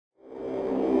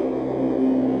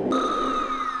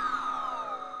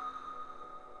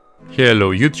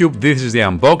Hello YouTube, this is the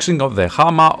unboxing of the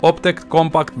Hama Optec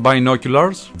Compact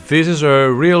Binoculars. This is a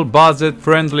real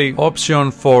budget-friendly option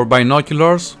for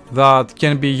binoculars that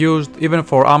can be used even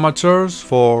for amateurs,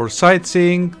 for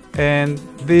sightseeing, and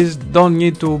these don't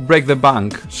need to break the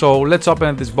bank. So let's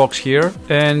open this box here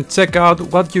and check out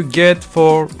what you get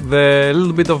for the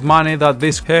little bit of money that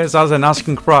this has as an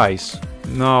asking price.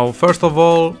 Now, first of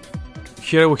all,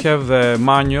 here we have the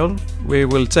manual. We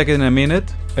will check it in a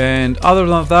minute. And other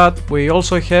than that, we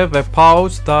also have a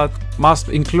pouch that must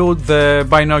include the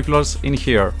binoculars in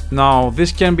here. Now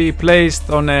this can be placed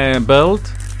on a belt,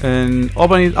 and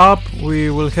open it up, we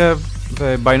will have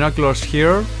the binoculars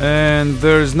here, and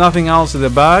there's nothing else in the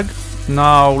bag.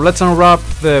 Now let's unwrap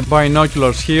the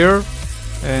binoculars here,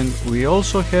 and we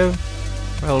also have,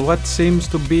 well, what seems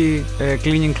to be a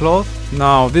cleaning cloth.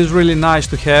 Now this is really nice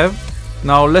to have.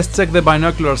 Now let's check the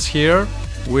binoculars here.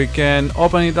 We can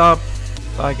open it up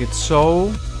like it's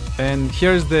so, and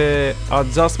here's the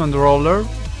adjustment roller.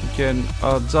 We can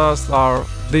adjust our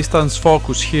distance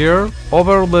focus here.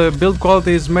 Overall, the build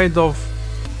quality is made of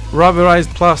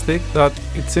rubberized plastic that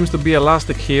it seems to be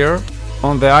elastic here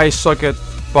on the eye socket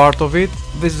part of it.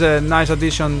 This is a nice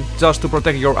addition just to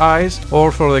protect your eyes,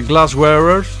 or for the glass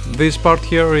wearers. This part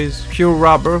here is pure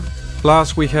rubber.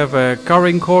 Plus we have a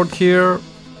carrying cord here.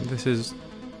 This is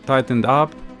tightened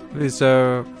up. This is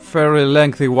a fairly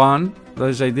lengthy one that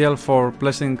is ideal for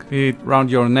placing it around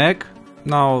your neck.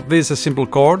 Now this is a simple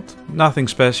cord, nothing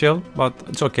special, but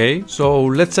it's okay. So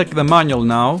let's check the manual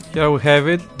now. Here we have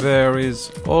it. There is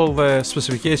all the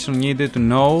specification needed to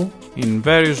know in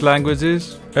various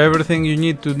languages. Everything you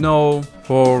need to know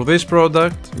for this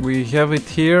product, we have it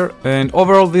here. And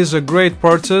overall, this is a great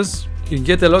purchase. You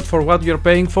get a lot for what you're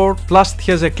paying for, plus it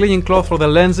has a cleaning cloth for the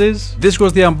lenses. This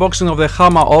was the unboxing of the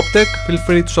Hama Optec. Feel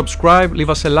free to subscribe, leave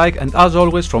us a like, and as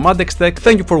always from Adex Tech,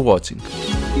 thank you for watching.